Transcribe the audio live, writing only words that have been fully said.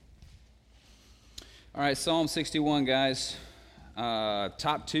All right, Psalm 61, guys.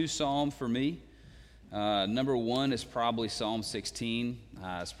 Top two psalm for me. Number one is probably Psalm 16.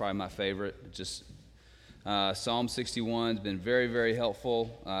 It's probably my favorite. Psalm 61 has been very, very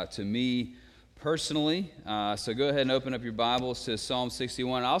helpful to me personally. So go ahead and open up your Bibles to Psalm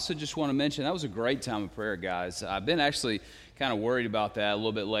 61. I also just want to mention that was a great time of prayer, guys. I've been actually kind of worried about that a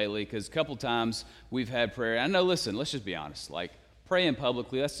little bit lately because a couple times we've had prayer. I know, listen, let's just be honest. Like, praying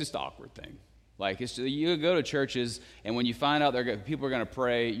publicly, that's just an awkward thing. Like, you go to churches, and when you find out people are going to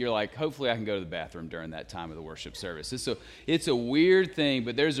pray, you're like, hopefully I can go to the bathroom during that time of the worship service. It's a weird thing,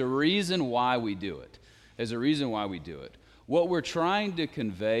 but there's a reason why we do it. There's a reason why we do it. What we're trying to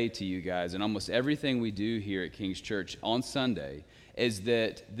convey to you guys in almost everything we do here at King's Church on Sunday is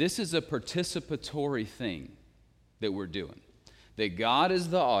that this is a participatory thing that we're doing. That God is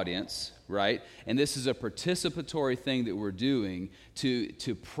the audience, right? And this is a participatory thing that we're doing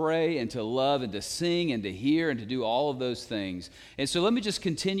to pray and to love and to sing and to hear and to do all of those things. And so let me just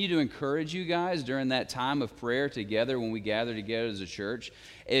continue to encourage you guys during that time of prayer together when we gather together as a church,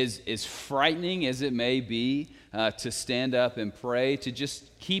 as frightening as it may be to stand up and pray, to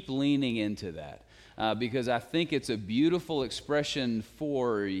just keep leaning into that. Because I think it's a beautiful expression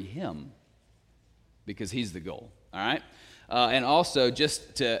for Him, because He's the goal, all right? And also,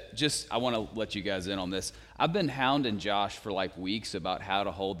 I want to let you guys in on this. I've been hounding Josh for like weeks about how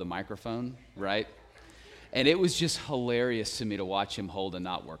to hold the microphone, right? And it was just hilarious to me to watch him hold a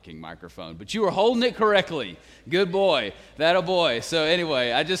not working microphone. But you were holding it correctly. Good boy. That a boy. So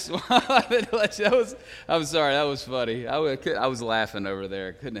anyway, I'm sorry, that was funny. I was laughing over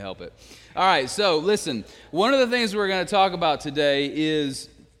there. Couldn't help it. All right, so listen. One of the things we're going to talk about today is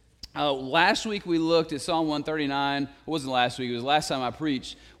last week we looked at Psalm 139. It wasn't last week, it was last time I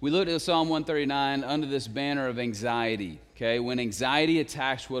preached. We looked at Psalm 139 under this banner of anxiety. Okay, when anxiety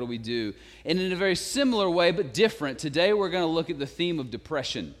attacks, what do we do? And in a very similar way, but different, today we're going to look at the theme of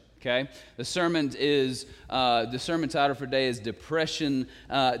depression. Okay, the sermon title for today is Depression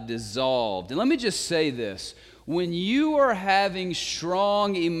Dissolved. And let me just say this. When you are having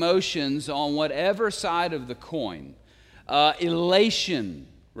strong emotions on whatever side of the coin, elation,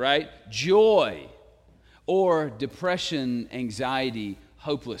 right? Joy, or depression, anxiety,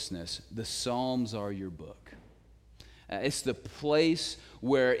 hopelessness, the Psalms are your book. It's the place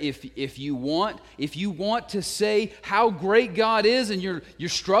where if you want to say how great God is and you're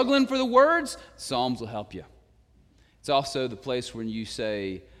struggling for the words, Psalms will help you. It's also the place when you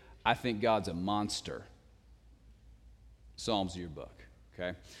say, I think God's a monster. Psalms are your book,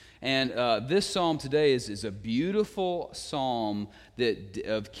 okay? And this psalm today is a beautiful psalm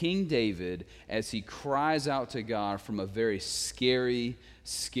of King David as he cries out to God from a very scary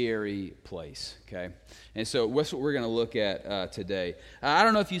place, okay? And so that's what we're going to look at today. I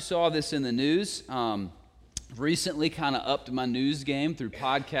don't know if you saw this in the news. Recently kind of upped my news game through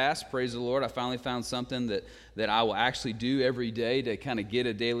podcasts. Praise the Lord. I finally found something that I will actually do every day to kind of get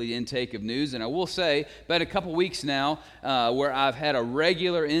a daily intake of news. And I will say, about a couple weeks now, where I've had a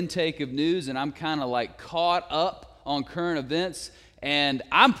regular intake of news and I'm kind of like caught up on current events, and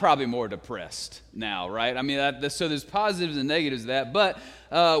I'm probably more depressed now, right? I mean, so there's positives and negatives to that. But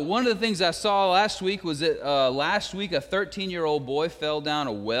one of the things I saw last week was that last week a 13-year-old boy fell down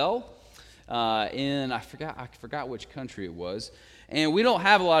a well. I forgot which country it was. And we don't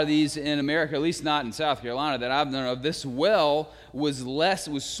have a lot of these in America, at least not in South Carolina that I've known of. This well was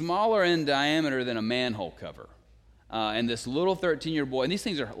smaller in diameter than a manhole cover. And this little 13-year-old boy, and these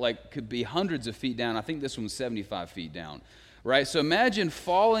things could be hundreds of feet down. I think this one was 75 feet down, right? So imagine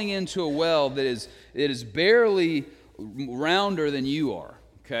falling into a well that is barely rounder than you are.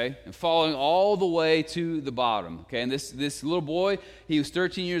 Okay, and falling all the way to the bottom. Okay, and this little boy, he was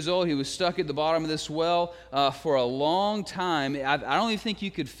 13 years old. He was stuck at the bottom of this well for a long time. I don't even think you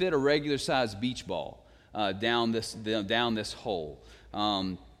could fit a regular-sized beach ball down this hole.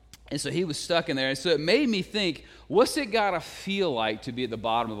 And so he was stuck in there. And so it made me think, what's it got to feel like to be at the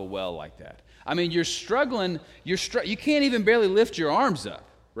bottom of a well like that? I mean, you're struggling. You can't even barely lift your arms up.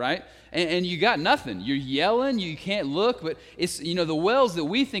 Right? And you got nothing. You're yelling, you can't look, but it's, the wells that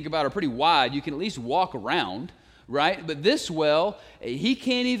we think about are pretty wide. You can at least walk around, right? But this well, he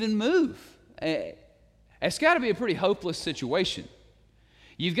can't even move. It's got to be a pretty hopeless situation.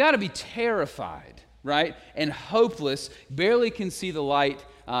 You've got to be terrified, right? And hopeless, barely can see the light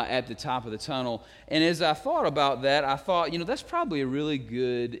at the top of the tunnel. And as I thought about that, I thought, that's probably a really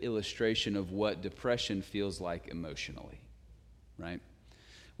good illustration of what depression feels like emotionally, right?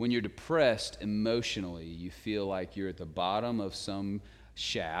 When you're depressed emotionally, you feel like you're at the bottom of some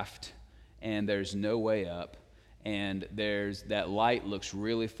shaft and there's no way up, and there's that light looks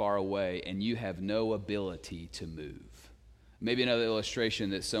really far away, and you have no ability to move. Maybe another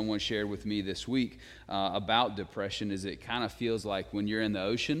illustration that someone shared with me this week about depression is it kind of feels like when you're in the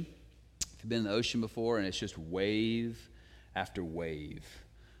ocean. If you've been in the ocean before, and it's just wave after wave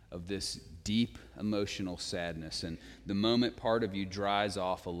of this deep emotional sadness, and the moment part of you dries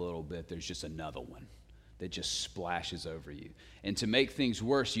off a little bit, there's just another one that just splashes over you. And to make things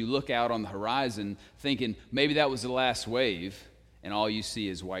worse, you look out on the horizon thinking maybe that was the last wave, and all you see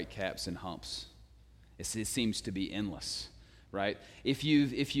is white caps and humps. It seems to be endless, right? If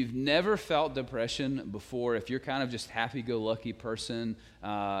you've never felt depression before, if you're kind of just happy-go-lucky person,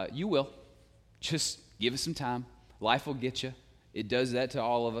 you will. Just give it some time. Life will get you. It does that to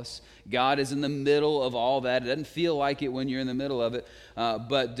all of us. God is in the middle of all that. It doesn't feel like it when you're in the middle of it,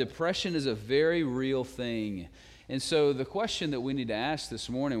 but depression is a very real thing. And so the question that we need to ask this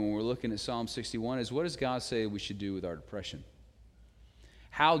morning when we're looking at Psalm 61 is, what does God say we should do with our depression?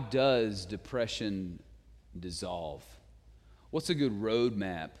 How does depression dissolve? What's a good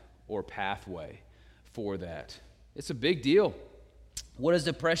roadmap or pathway for that? It's a big deal. What does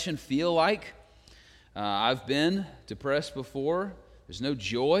depression feel like? I've been depressed before. There's no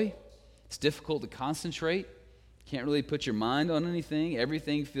joy. It's difficult to concentrate. Can't really put your mind on anything.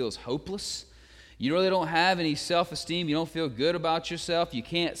 Everything feels hopeless. You really don't have any self-esteem. You don't feel good about yourself. You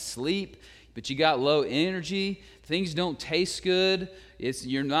can't sleep, but you got low energy. Things don't taste good.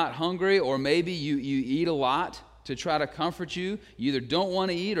 You're not hungry, or maybe you eat a lot to try to comfort you. You either don't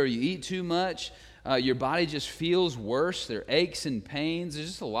want to eat or you eat too much. Your body just feels worse. There are aches and pains. There's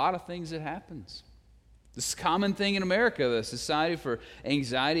just a lot of things that happens. This is a common thing in America. The Society for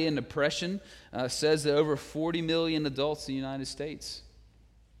Anxiety and Depression says that over 40 million adults in the United States,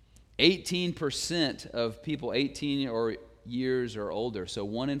 18% of people 18 years or older, so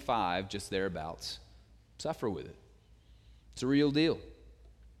 1 in 5, just thereabouts, suffer with it. It's a real deal.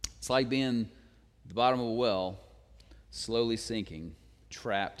 It's like being at the bottom of a well, slowly sinking,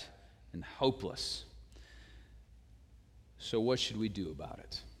 trapped, and hopeless. So what should we do about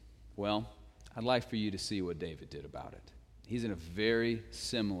it? Well, I'd like for you to see what David did about it. He's in a very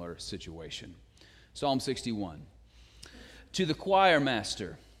similar situation. Psalm 61. To the choir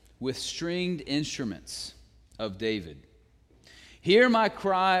master with stringed instruments of David. Hear my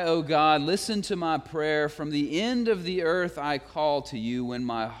cry, O God, listen to my prayer. From the end of the earth I call to you when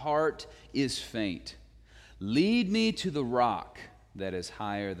my heart is faint. Lead me to the rock that is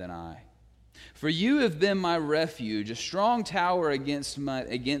higher than I. For you have been my refuge, a strong tower against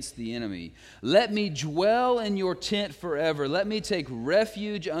the enemy. Let me dwell in your tent forever. Let me take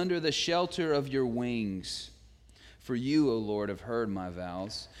refuge under the shelter of your wings. For you, O Lord, have heard my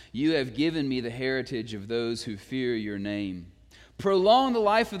vows. You have given me the heritage of those who fear your name. Prolong the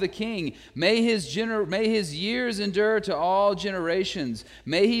life of the king. May his years endure to all generations.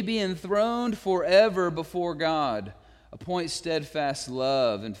 May he be enthroned forever before God. Appoint steadfast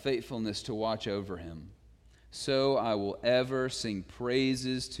love and faithfulness to watch over him. So I will ever sing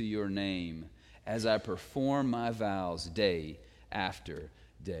praises to your name as I perform my vows day after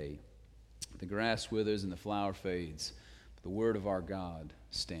day. The grass withers and the flower fades, but the word of our God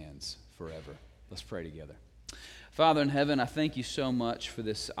stands forever. Let's pray together. Father in heaven, I thank you so much for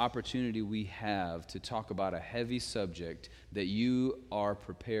this opportunity we have to talk about a heavy subject that you are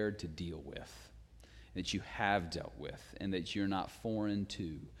prepared to deal with, that you have dealt with, and that you're not foreign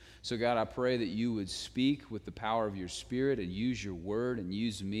to. So God, I pray that you would speak with the power of your Spirit and use your word and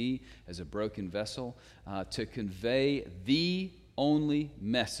use me as a broken vessel to convey the only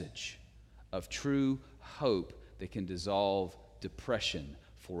message of true hope that can dissolve depression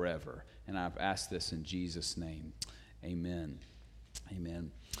forever. And I've asked this in Jesus' name. Amen.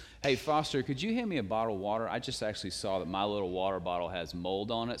 Amen. Hey, Foster, could you hand me a bottle of water? I just actually saw that my little water bottle has mold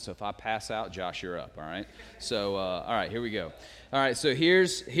on it, so if I pass out, Josh, you're up, all right? So, all right, here we go. All right, so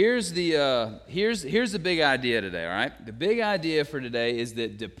here's the big idea today, all right? The big idea for today is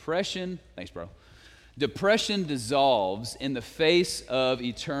that depression dissolves in the face of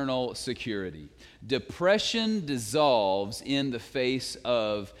eternal security. Depression dissolves in the face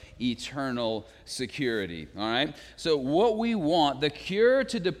of eternal security, all right? So what we want, the cure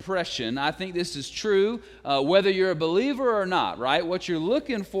to depression, I think this is true whether you're a believer or not, right? What you're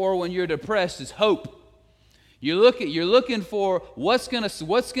looking for when you're depressed is hope. You're looking for what's gonna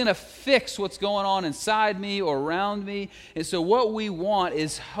fix what's going on inside me or around me. And so what we want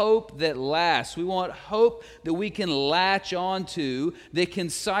is hope that lasts. We want hope that we can latch onto, that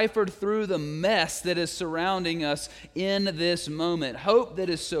can cipher through the mess that is surrounding us in this moment. Hope that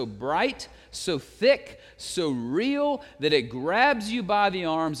is so bright, so thick, so real that it grabs you by the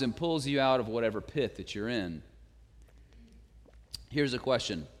arms and pulls you out of whatever pit that you're in. Here's a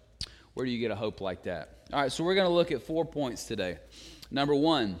question. Where do you get a hope like that? All right, so we're going to look at 4 points today. Number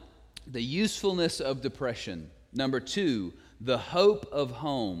 1, the usefulness of depression. Number 2, the hope of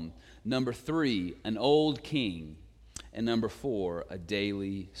home. Number 3, an old king. And number 4, a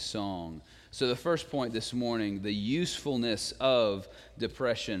daily song. So the first point this morning, the usefulness of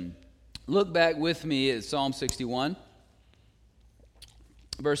depression. Look back with me at Psalm 61.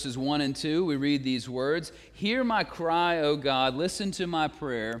 Verses 1 and 2, we read these words. Hear my cry, O God, listen to my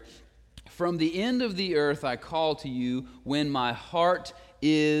prayer. From the end of the earth I call to you when my heart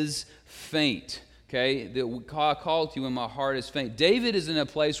is faint. Okay, I call to you when my heart is faint. David is in a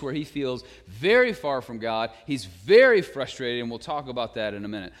place where he feels very far from God. He's very frustrated, and we'll talk about that in a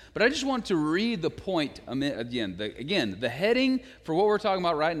minute. But I just want to read the point again. The heading for what we're talking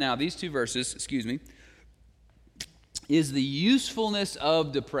about right now, these 2 verses, is the usefulness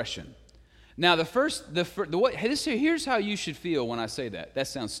of depression. Now, here's how you should feel when I say that. That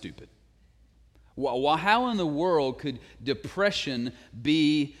sounds stupid. Well, how in the world could depression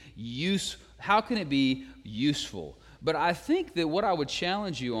be useful? How can it be useful? But I think that what I would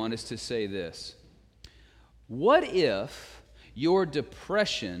challenge you on is to say this. What if your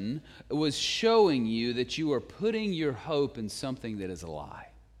depression was showing you that you are putting your hope in something that is a lie?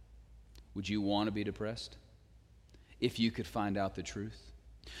 Would you want to be depressed if you could find out the truth?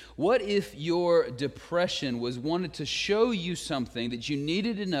 What if your depression wanted to show you something that you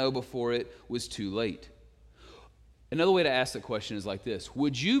needed to know before it was too late? Another way to ask the question is like this.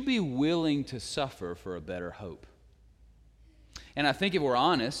 Would you be willing to suffer for a better hope? And I think if we're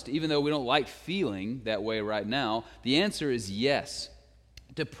honest, even though we don't like feeling that way right now, the answer is yes.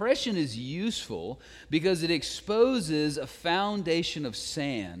 Depression is useful because it exposes a foundation of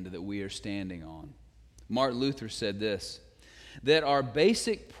sand that we are standing on. Martin Luther said this, that our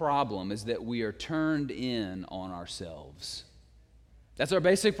basic problem is that we are turned in on ourselves. That's our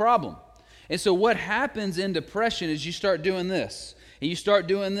basic problem. And so what happens in depression is you start doing this, and you start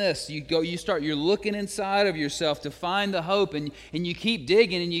doing this. You're looking inside of yourself to find the hope, and you keep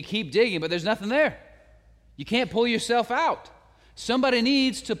digging, but there's nothing there. You can't pull yourself out. Somebody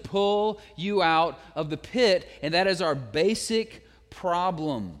needs to pull you out of the pit, and that is our basic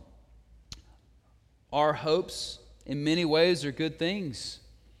problem. Our hopes, in many ways, are good things,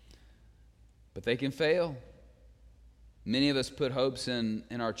 but they can fail. Many of us put hopes in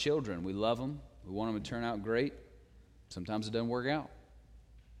our children. We love them. We want them to turn out great. Sometimes it doesn't work out.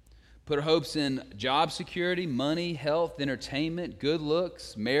 Put our hopes in job security, money, health, entertainment, good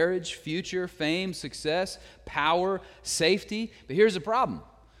looks, marriage, future, fame, success, power, safety. But here's the problem.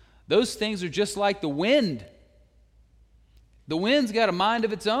 Those things are just like the wind. The wind's got a mind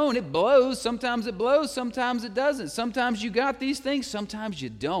of its own. It blows, sometimes it doesn't. Sometimes you got these things, sometimes you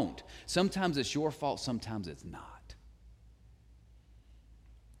don't. Sometimes it's your fault, sometimes it's not.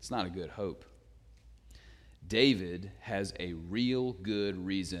 It's not a good hope. David has a real good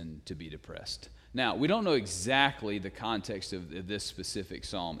reason to be depressed. Now, we don't know exactly the context of this specific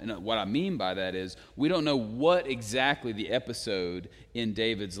psalm. And what I mean by that is we don't know what exactly the episode in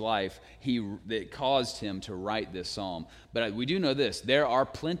David's life that caused him to write this psalm. But we do know this. There are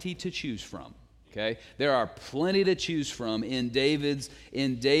plenty to choose from. Okay, there are plenty to choose from in David's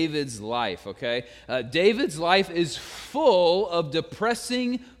life. Okay, David's life is full of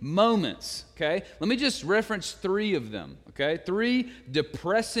depressing moments. Okay, let me just reference 3 of them. Okay, 3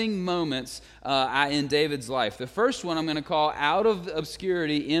 depressing moments in David's life. The first one I'm going to call out of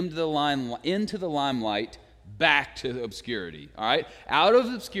obscurity into the limelight. Back to obscurity, all right? Out of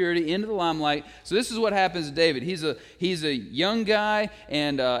obscurity into the limelight. So this is what happens to David. He's a young guy,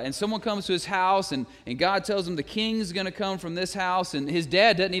 and someone comes to his house, and God tells him the king's going to come from this house, and his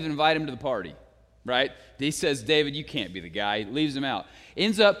dad doesn't even invite him to the party, right? He says, David, you can't be the guy. He leaves him out.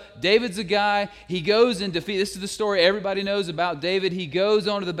 Ends up, David's a guy. He goes and defeats. This is the story everybody knows about David. He goes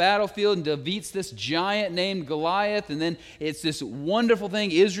onto the battlefield and defeats this giant named Goliath. And then it's this wonderful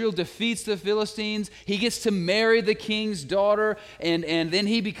thing. Israel defeats the Philistines. He gets to marry the king's daughter. And then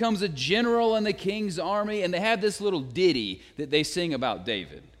he becomes a general in the king's army. And they have this little ditty that they sing about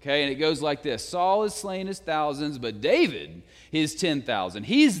David. Okay, and it goes like this. Saul has slain his thousands, but David his 10,000.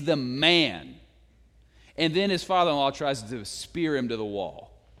 He's the man. And then his father-in-law tries to spear him to the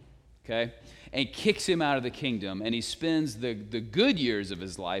wall, okay, and kicks him out of the kingdom, and he spends the good years of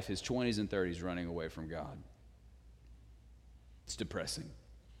his life, his 20s and 30s, running away from God. It's depressing.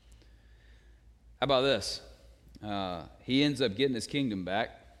 How about this? He ends up getting his kingdom back,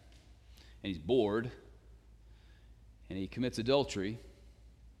 and he's bored, and he commits adultery,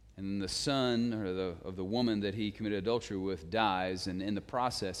 and then the son of the woman that he committed adultery with dies, and in the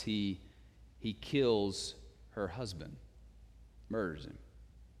process he kills her husband. murders him.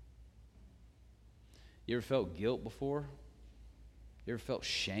 You ever felt guilt before? You ever felt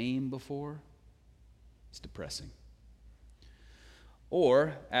shame before? It's depressing.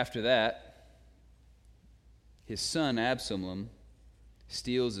 Or, after that, his son Absalom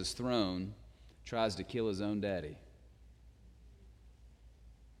steals his throne, tries to kill his own daddy.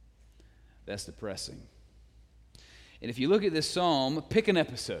 That's depressing. And if you look at this psalm, pick an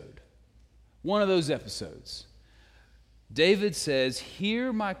episode, one of those episodes. David says,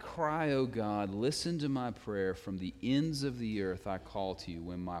 "Hear my cry, O God, listen to my prayer. From the ends of the earth I call to you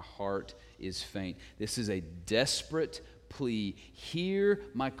when my heart is faint." This is a desperate plea. Hear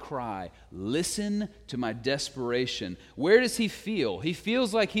my cry. Listen to my desperation. Where does he feel? He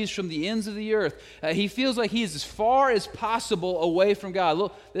feels like he's from the ends of the earth. He feels like he is as far as possible away from God.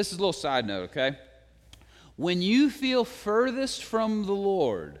 Look, this is a little side note, okay? When you feel furthest from the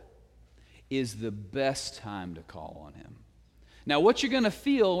Lord is the best time to call on him. Now, what you're going to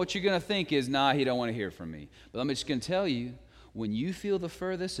feel, what you're going to think is, nah, he don't want to hear from me. But I'm just going to tell you, when you feel the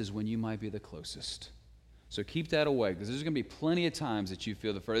furthest is when you might be the closest. So keep that away, because there's going to be plenty of times that you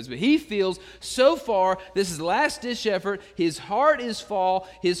feel the furthest. But he feels so far, this is last-ditch effort. His heart is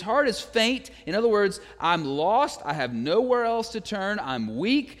his heart is faint. In other words, I'm lost. I have nowhere else to turn. I'm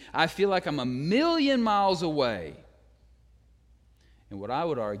weak. I feel like I'm a million miles away. And what I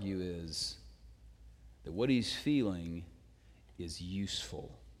would argue is that what he's feeling is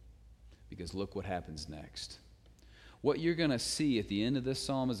useful, because look what happens next. What you're going to see at the end of this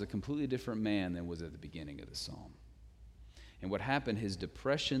psalm is a completely different man than was at the beginning of the psalm. And what happened, his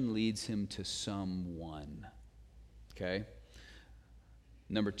depression leads him to someone. Okay?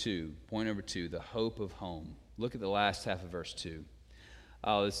 Point number two, the hope of home. Look at the last half of verse 2.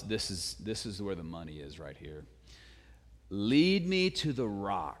 Oh, this is where the money is right here. Lead me to the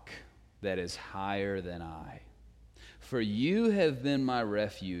rock that is higher than I. For you have been my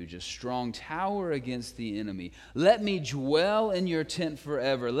refuge, a strong tower against the enemy. Let me dwell in your tent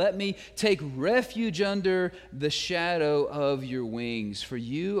forever. Let me take refuge under the shadow of your wings. For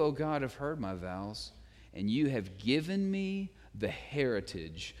you, O God, have heard my vows, and you have given me the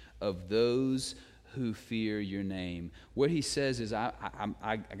heritage of those who fear your name. What he says is, I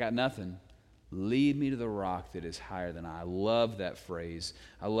got nothing. Lead me to the rock that is higher than I. I love that phrase.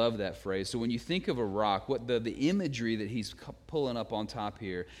 So when you think of a rock, what the imagery that he's pulling up on top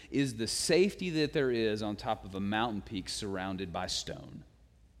here is the safety that there is on top of a mountain peak surrounded by stone.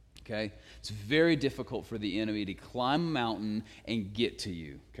 Okay? It's very difficult for the enemy to climb a mountain and get to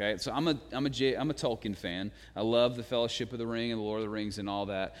you. Okay? So I'm a Tolkien fan. I love the Fellowship of the Ring and the Lord of the Rings and all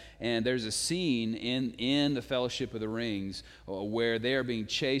that. And there's a scene in the Fellowship of the Rings where they are being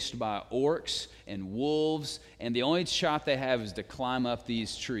chased by orcs and wolves, and the only shot they have is to climb up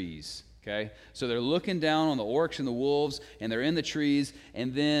these trees. Okay? So they're looking down on the orcs and the wolves, and they're in the trees,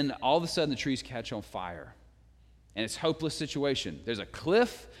 and then all of a sudden the trees catch on fire. And it's a hopeless situation. There's a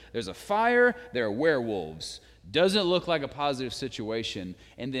cliff, there's a fire, there are werewolves. Doesn't look like a positive situation.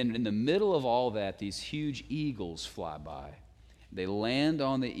 And then in the middle of all that, these huge eagles fly by. They land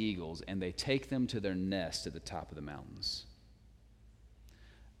on the eagles, and they take them to their nest at the top of the mountains.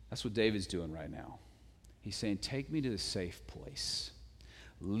 That's what David's doing right now. He's saying, take me to the safe place.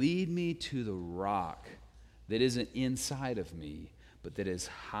 Lead me to the rock that isn't inside of me, but that is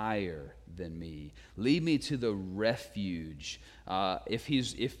higher than me. Lead me to the refuge. If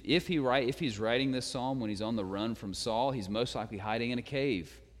he's writing this psalm when he's on the run from Saul, he's most likely hiding in a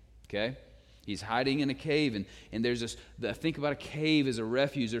cave. Okay? He's hiding in a cave, and there's this. Think about a cave as a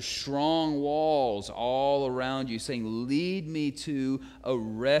refuge. There's strong walls all around you, saying, "Lead me to a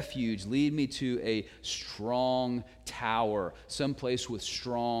refuge. Lead me to a strong tower, someplace with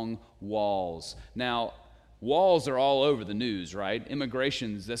strong walls." Now, walls are all over the news, right?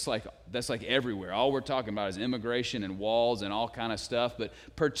 Immigrations, that's like everywhere. All we're talking about is immigration and walls and all kind of stuff. But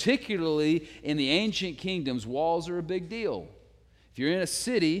particularly in the ancient kingdoms, walls are a big deal. If you're in a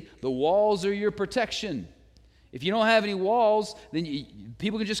city, the walls are your protection. If you don't have any walls, then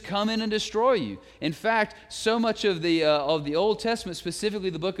people can just come in and destroy you. In fact, so much of the Old Testament, specifically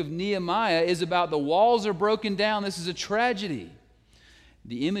the book of Nehemiah, is about the walls are broken down. This is a tragedy.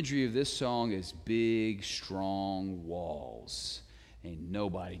 The imagery of this song is big, strong walls. Ain't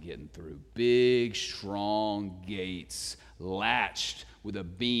nobody getting through. Big, strong gates, latched with a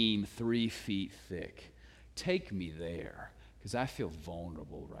beam 3 feet thick. Take me there, because I feel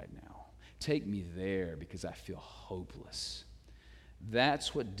vulnerable right now. Take me there, because I feel hopeless.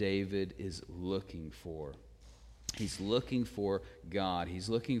 That's what David is looking for. He's looking for God. He's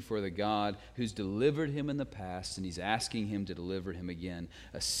looking for the God who's delivered him in the past, and he's asking him to deliver him again.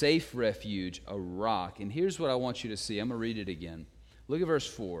 A safe refuge, a rock. And here's what I want you to see. I'm going to read it again. Look at verse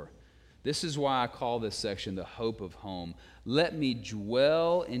 4. This is why I call this section the hope of home. Let me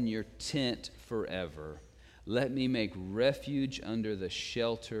dwell in your tent forever. Let me make refuge under the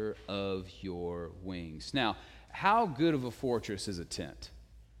shelter of your wings. Now, how good of a fortress is a tent?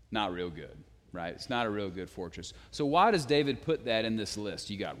 Not real good, right? It's not a real good fortress. So why does David put that in this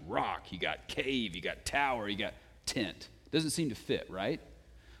list? You got rock, you got cave, you got tower, you got tent. Doesn't seem to fit, right?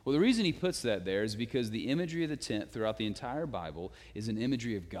 Well, the reason he puts that there is because the imagery of the tent throughout the entire Bible is an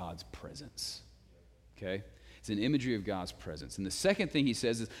imagery of God's presence. Okay? It's an imagery of God's presence. And the second thing he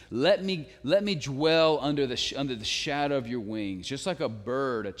says is, let me dwell under the shadow of your wings, just like a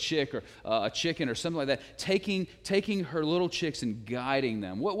bird, a chick, or a chicken, or something like that, taking her little chicks and guiding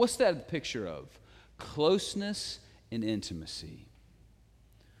them. What's that picture of? Closeness and intimacy.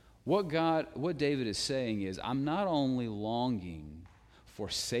 What David is saying is, I'm not only longing for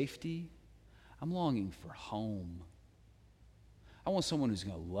safety, I'm longing for home. I want someone who's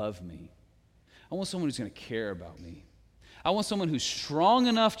going to love me. I want someone who's going to care about me. I want someone who's strong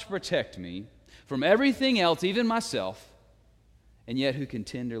enough to protect me from everything else, even myself, and yet who can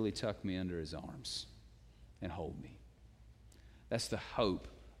tenderly tuck me under his arms and hold me. That's the hope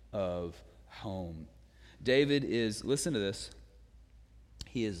of home. David is, listen to this,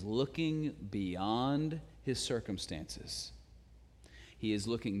 he is looking beyond his circumstances. He is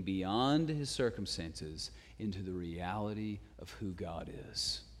looking beyond his circumstances into the reality of who God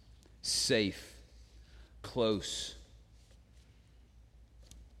is. Safe, close.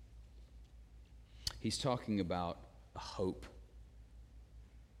 He's talking about a hope.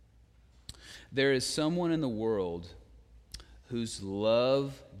 There is someone in the world whose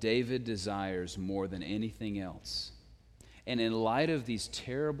love David desires more than anything else. And in light of these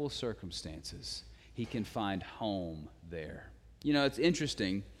terrible circumstances, he can find home there. You know, it's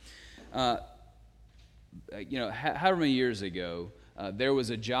interesting. However many years ago, there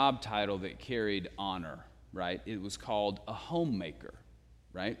was a job title that carried honor, right? It was called a homemaker,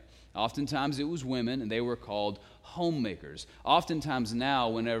 right? Oftentimes it was women, and they were called homemakers. Oftentimes now,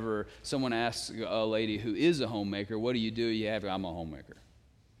 whenever someone asks a lady who is a homemaker, what do? You have, I'm a homemaker,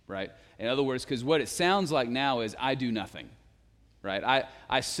 right? In other words, because what it sounds like now is I do nothing. Right?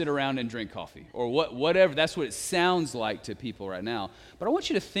 I sit around and drink coffee or whatever. That's what it sounds like to people right now. But I want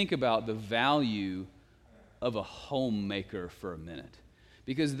you to think about the value of a homemaker for a minute,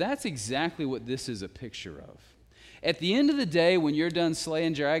 because that's exactly what this is a picture of. At the end of the day, when you're done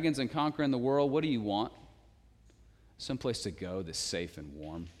slaying dragons and conquering the world, what do you want? Someplace to go that's safe and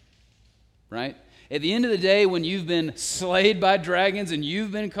warm, right? At the end of the day, when you've been slayed by dragons and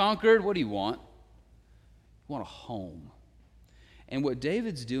you've been conquered, what do you want? You want a home. And what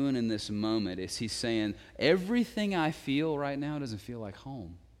David's doing in this moment is he's saying, everything I feel right now doesn't feel like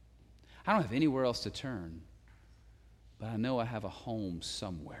home. I don't have anywhere else to turn, but I know I have a home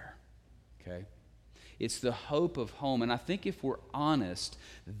somewhere, okay? It's the hope of home. And I think if we're honest,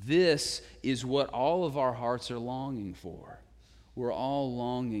 this is what all of our hearts are longing for. We're all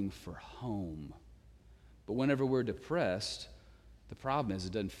longing for home. But whenever we're depressed, the problem is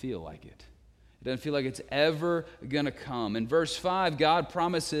it doesn't feel like it. It doesn't feel like it's ever going to come. In verse 5, God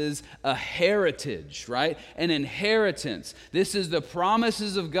promises a heritage, right? An inheritance. This is the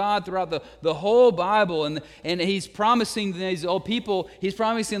promises of God throughout the whole Bible. And he's promising these old people, he's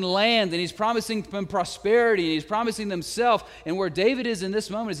promising land, and he's promising them prosperity, and he's promising themselves. And where David is in this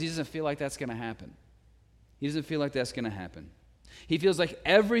moment is he doesn't feel like that's going to happen. He doesn't feel like that's going to happen. He feels like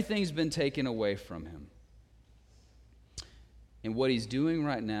everything's been taken away from him. And what he's doing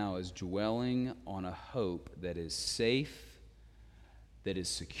right now is dwelling on a hope that is safe, that is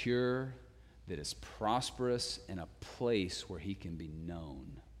secure, that is prosperous, and a place where he can be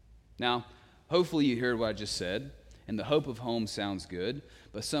known. Now, hopefully you heard what I just said, and the hope of home sounds good,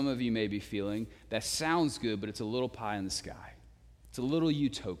 but some of you may be feeling, that sounds good, but it's a little pie in the sky. It's a little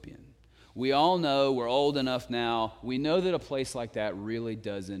utopian. We all know, we're old enough now, we know that a place like that really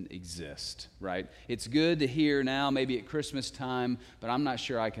doesn't exist, right? It's good to hear now, maybe at Christmas time, but I'm not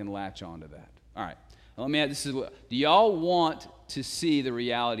sure I can latch onto that. All right, now let me ask, do y'all want to see the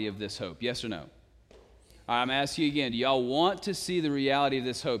reality of this hope, yes or no? All right, I'm asking you again, do y'all want to see the reality of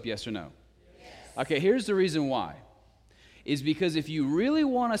this hope, yes or no? Yes. Okay, here's the reason why. Is because if you really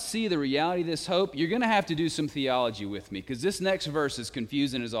want to see the reality of this hope, you're going to have to do some theology with me, because this next verse is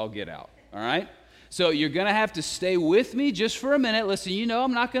confusing as all get out. All right? So you're going to have to stay with me just for a minute. Listen, you know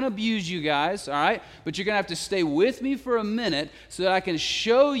I'm not going to abuse you guys, all right? But you're going to have to stay with me for a minute so that I can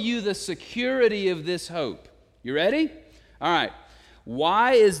show you the security of this hope, You ready? All right.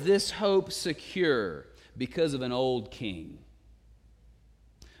 Why is this hope secure? Because of an old king.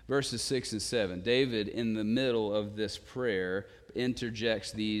 Verses 6 and 7. David, in the middle of this prayer,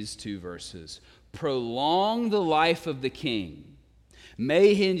 interjects these two verses. Prolong the life of the king.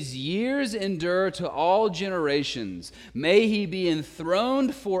 May his years endure to all generations. May he be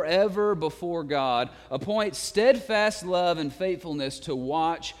enthroned forever before God. Appoint steadfast love and faithfulness to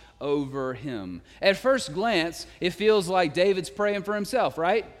watch over him. At first glance, it feels like David's praying for himself,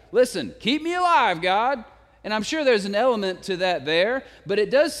 right? Listen, keep me alive, God. And I'm sure there's an element to that there, but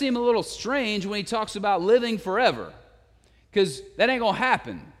it does seem a little strange when he talks about living forever, because that ain't going to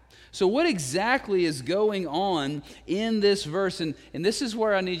happen. So what exactly is going on in this verse? And this is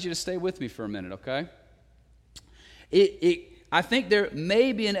where I need you to stay with me for a minute, okay? I think there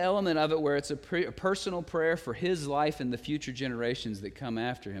may be an element of it where it's a personal prayer for his life and the future generations that come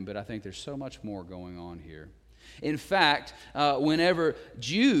after him, but I think there's so much more going on here. In fact, whenever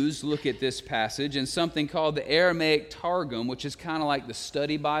Jews look at this passage in something called the Aramaic Targum, which is kind of like the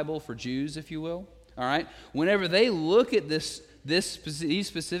study Bible for Jews, if you will, all right? Whenever they look at these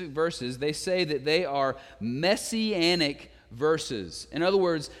specific verses, they say that they are messianic verses. In other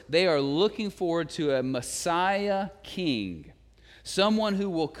words, they are looking forward to a Messiah king, someone who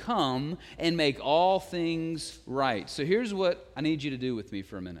will come and make all things right. So here's what I need you to do with me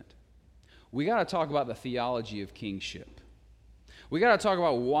for a minute. We got to talk about the theology of kingship. We got to talk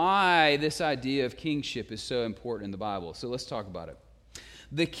about why this idea of kingship is so important in the Bible. So let's talk about it.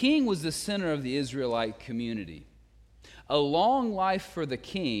 The king was the center of the Israelite community. A long life for the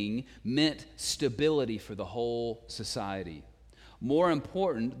king meant stability for the whole society. More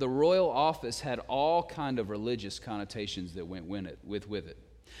important, the royal office had all kind of religious connotations that went with it.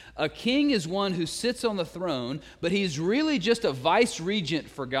 A king is one who sits on the throne, but he's really just a vice regent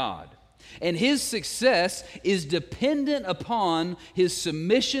for God. And his success is dependent upon his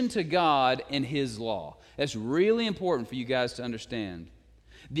submission to God and his law. That's really important for you guys to understand.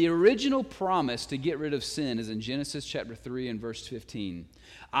 The original promise to get rid of sin is in Genesis chapter 3 and verse 15.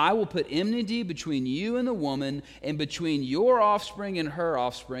 I will put enmity between you and the woman, and between your offspring and her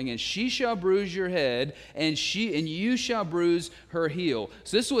offspring, and she shall bruise your head, and you shall bruise her heel.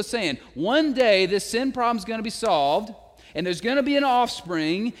 So this is what's saying. One day this sin problem is going to be solved, and there's going to be an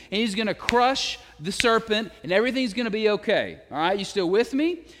offspring, and he's going to crush the serpent, and everything's going to be okay. All right, you still with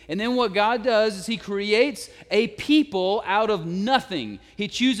me? And then what God does is he creates a people out of nothing. He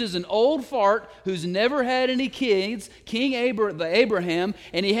chooses an old fart who's never had any kids, King Abraham,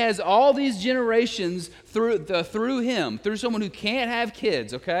 and he has all these generations through him, through someone who can't have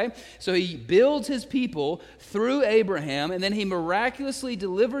kids, okay? So he builds his people through Abraham, and then he miraculously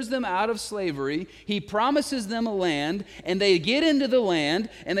delivers them out of slavery. He promises them a land, and they get into the land,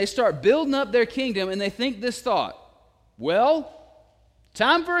 and they start building up their kingdom, and they think this thought, well,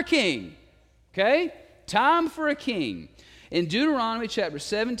 time for a king, okay? Time for a king. In Deuteronomy chapter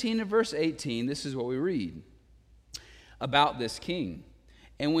 17 and verse 18, this is what we read about this king.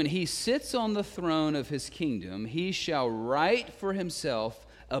 And when he sits on the throne of his kingdom, he shall write for himself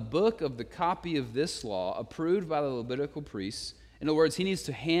a book of the copy of this law approved by the Levitical priests. In other words, he needs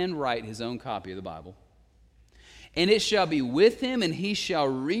to handwrite his own copy of the Bible. And it shall be with him, and he shall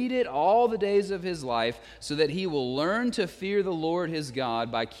read it all the days of his life, so that he will learn to fear the Lord his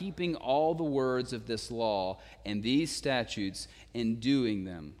God by keeping all the words of this law and these statutes and doing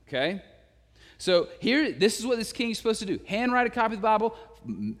them. Okay? So here, this is what this king is supposed to do. Handwrite a copy of the Bible,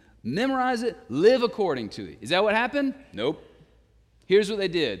 memorize it, live according to it. Is that what happened? Nope. Here's what they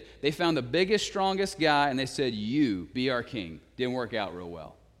did. They found the biggest, strongest guy, and they said, you be our king. Didn't work out real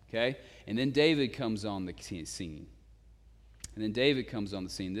well. Okay? And then David comes on the scene.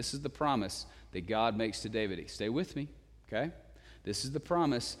 This is the promise that God makes to David. Stay with me, okay? This is the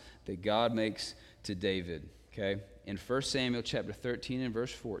promise that God makes to David, okay? In 1 Samuel chapter 13 and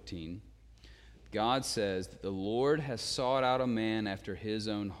verse 14, God says that the Lord has sought out a man after his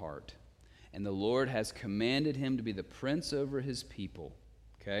own heart, and the Lord has commanded him to be the prince over his people,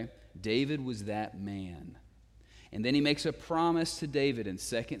 okay? David was that man. And then he makes a promise to David in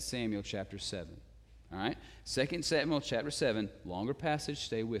 2 Samuel chapter 7. All right? 2 Samuel chapter 7, longer passage,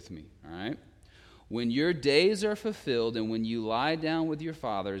 stay with me. All right? When your days are fulfilled and when you lie down with your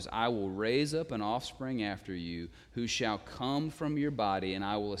fathers, I will raise up an offspring after you who shall come from your body, and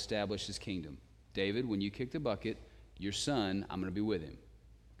I will establish his kingdom. David, when you kick the bucket, your son, I'm going to be with him.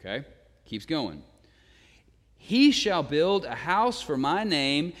 Okay? Keeps going. He shall build a house for my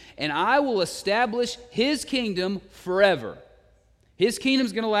name, and I will establish his kingdom forever. His kingdom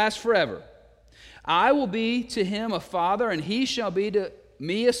is going to last forever. I will be to him a father, and he shall be to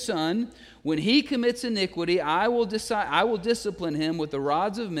me a son. When he commits iniquity, I will discipline him with the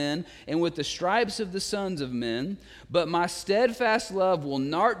rods of men and with the stripes of the sons of men. But my steadfast love will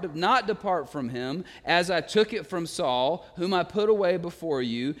not depart from him, as I took it from Saul, whom I put away before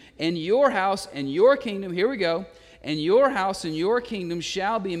you. And your house and your kingdom," here we go, "and your house and your kingdom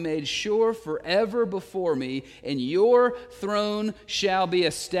shall be made sure forever before me, and your throne shall be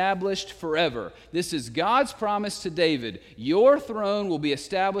established forever." This is God's promise to David. Your throne will be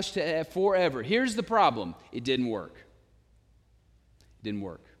established forever. Here's the problem. It didn't work. It didn't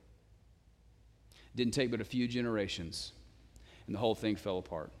work. It didn't take but a few generations, and the whole thing fell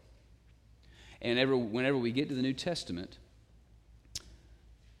apart. And whenever we get to the New Testament,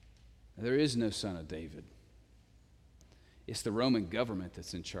 there is no son of David. It's the Roman government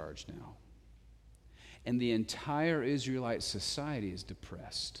that's in charge now. And the entire Israelite society is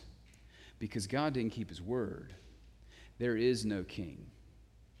depressed because God didn't keep his word. There is no king.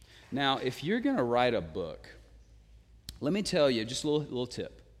 Now, if you're going to write a book, let me tell you just a little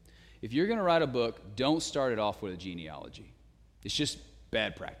tip. If you're going to write a book, don't start it off with a genealogy. It's just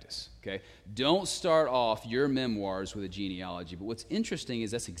bad practice, okay? Don't start off your memoirs with a genealogy. But what's interesting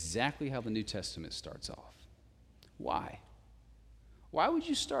is that's exactly how the New Testament starts off. Why? Why would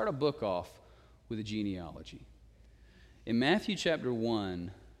you start a book off with a genealogy? In Matthew chapter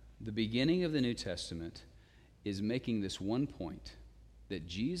 1, the beginning of the New Testament is making this one point, that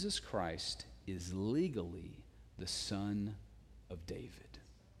Jesus Christ is legally the son of David.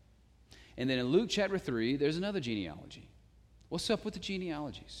 And then in Luke chapter 3, there's another genealogy. What's up with the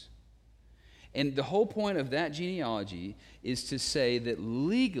genealogies? And the whole point of that genealogy is to say that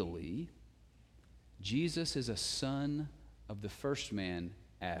legally, Jesus is a son of the first man,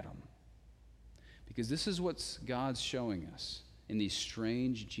 Adam. Because this is what God's showing us in these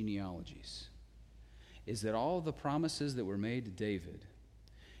strange genealogies, is that all of the promises that were made to David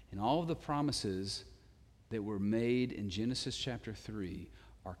and all of the promises that were made in Genesis chapter 3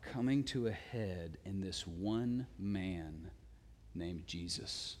 are coming to a head in this one man named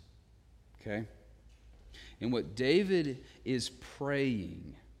Jesus. Okay? And what David is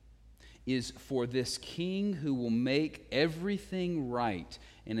praying is for this king who will make everything right.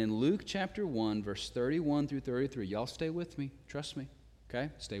 And in Luke chapter 1, verse 31 through 33, y'all stay with me, trust me,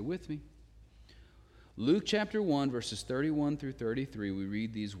 okay? Stay with me. Luke chapter 1, verses 31 through 33, we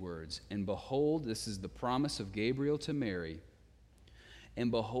read these words, "And behold," this is the promise of Gabriel to Mary,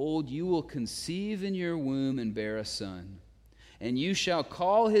 "and behold, you will conceive in your womb and bear a son. And you shall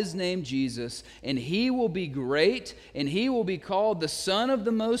call his name Jesus, and he will be great, and he will be called the Son of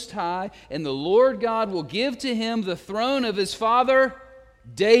the Most High, and the Lord God will give to him the throne of his father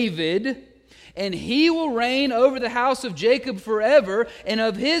David, and he will reign over the house of Jacob forever, and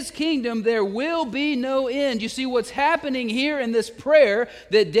of his kingdom there will be no end." You see what's happening here in this prayer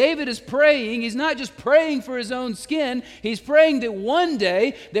that David is praying. He's not just praying for his own skin. He's praying that one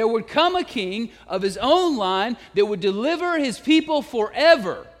day there would come a king of his own line that would deliver his people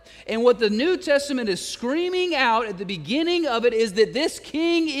forever. And what the New Testament is screaming out at the beginning of it is that this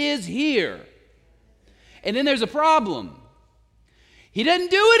king is here. And then there's a problem. He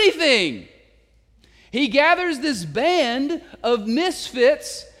doesn't do anything. He gathers this band of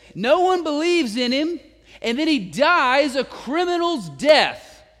misfits. No one believes in him. And then he dies a criminal's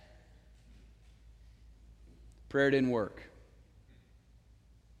death. Prayer didn't work.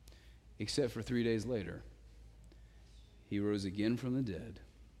 Except for 3 days later. He rose again from the dead.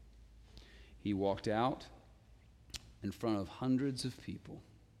 He walked out in front of hundreds of people.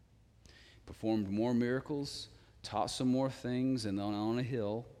 Performed more miracles. Taught some more things. And on a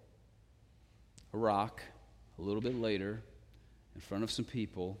hill, a rock, a little bit later, in front of some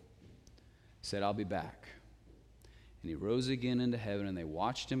people, said, "I'll be back." And he rose again into heaven, and they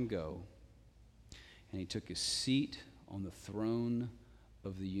watched him go. And he took his seat on the throne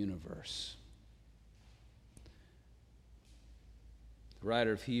of the universe. The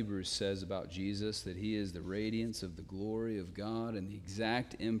writer of Hebrews says about Jesus that he is the radiance of the glory of God and the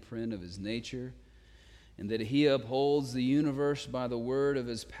exact imprint of his nature, and that he upholds the universe by the word of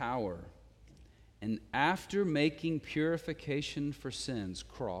his power. And after making purification for sins,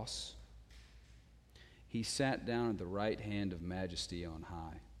 cross, he sat down at the right hand of majesty on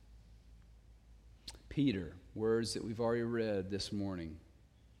high. Peter, words that we've already read this morning.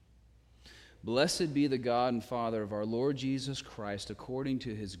 "Blessed be the God and Father of our Lord Jesus Christ, according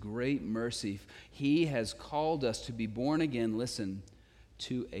to his great mercy. He has called us to be born again," listen,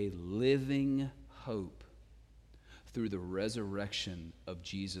 "to a living hope through the resurrection of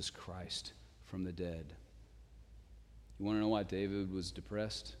Jesus Christ from the dead." You want to know why David was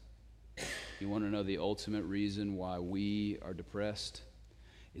depressed? You want to know the ultimate reason why we are depressed?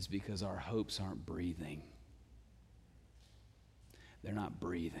 is because our hopes aren't breathing. They're not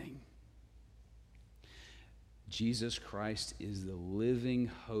breathing. Jesus Christ is the living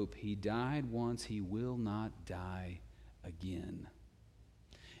hope. He died once, he will not die again.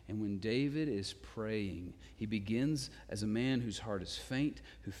 And when David is praying, he begins as a man whose heart is faint,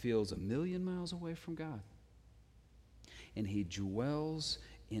 who feels 1,000,000 miles away from God. And he dwells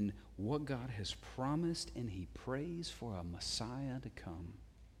in what God has promised, and he prays for a Messiah to come.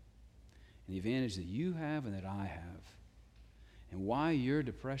 And the advantage that you have and that I have, and why your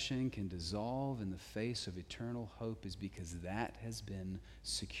depression can dissolve in the face of eternal hope, is because that has been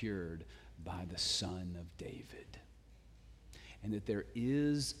secured by the Son of David. And that there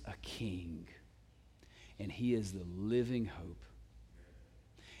is a king, and he is the living hope.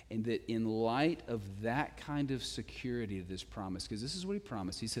 And that in light of that kind of security of this promise, because this is what he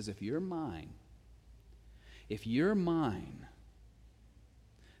promised. He says, if you're mine, then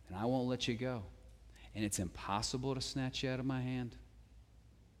I won't let you go. And it's impossible to snatch you out of my hand.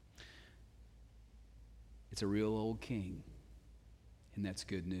 It's a real old king, and that's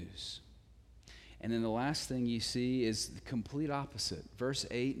good news. And then the last thing you see is the complete opposite. Verse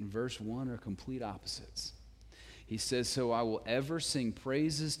 8 and verse 1 are complete opposites. He says, so I will ever sing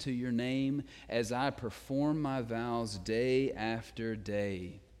praises to your name as I perform my vows day after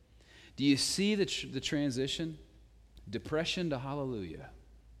day. Do you see the transition? Depression to hallelujah.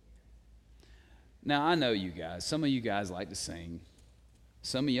 Now, I know you guys. Some of you guys like to sing.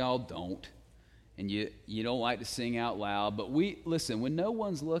 Some of y'all don't. And you don't like to sing out loud. But listen, when no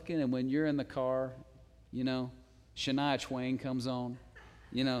one's looking and when you're in the car, Shania Twain comes on,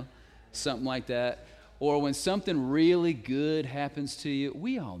 something like that. Or when something really good happens to you,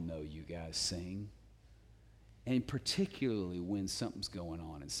 we all know you guys sing. And particularly when something's going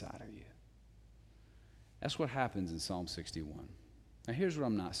on inside of you. That's what happens in Psalm 61. Now, here's what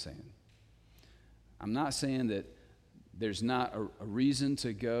I'm not saying. I'm not saying that there's not a reason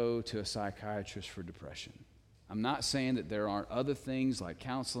to go to a psychiatrist for depression. I'm not saying that there aren't other things like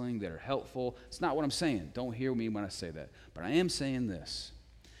counseling that are helpful. It's not what I'm saying. Don't hear me when I say that. But I am saying this,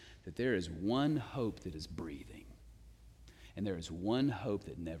 that there is one hope that is breathing, and there is one hope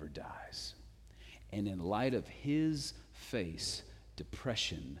that never dies. And in light of his face,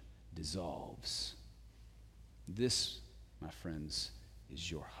 depression dissolves. This, my friends, is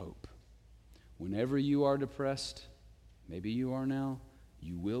your hope. Whenever you are depressed, maybe you are now,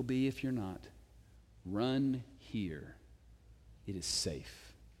 you will be if you're not, run here. It is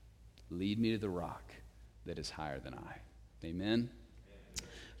safe. Lead me to the rock that is higher than I. Amen?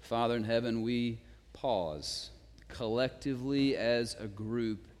 Father in heaven, we pause, collectively as a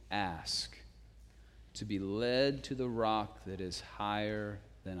group ask to be led to the rock that is higher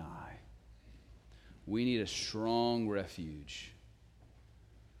than I. We need a strong refuge.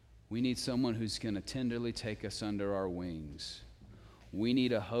 We need someone who's going to tenderly take us under our wings. We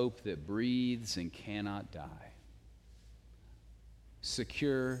need a hope that breathes and cannot die.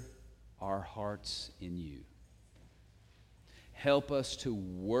 Secure our hearts in you. Help us to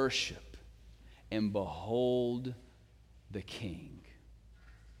worship and behold the King.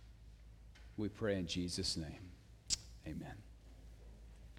 We pray in Jesus' name. Amen.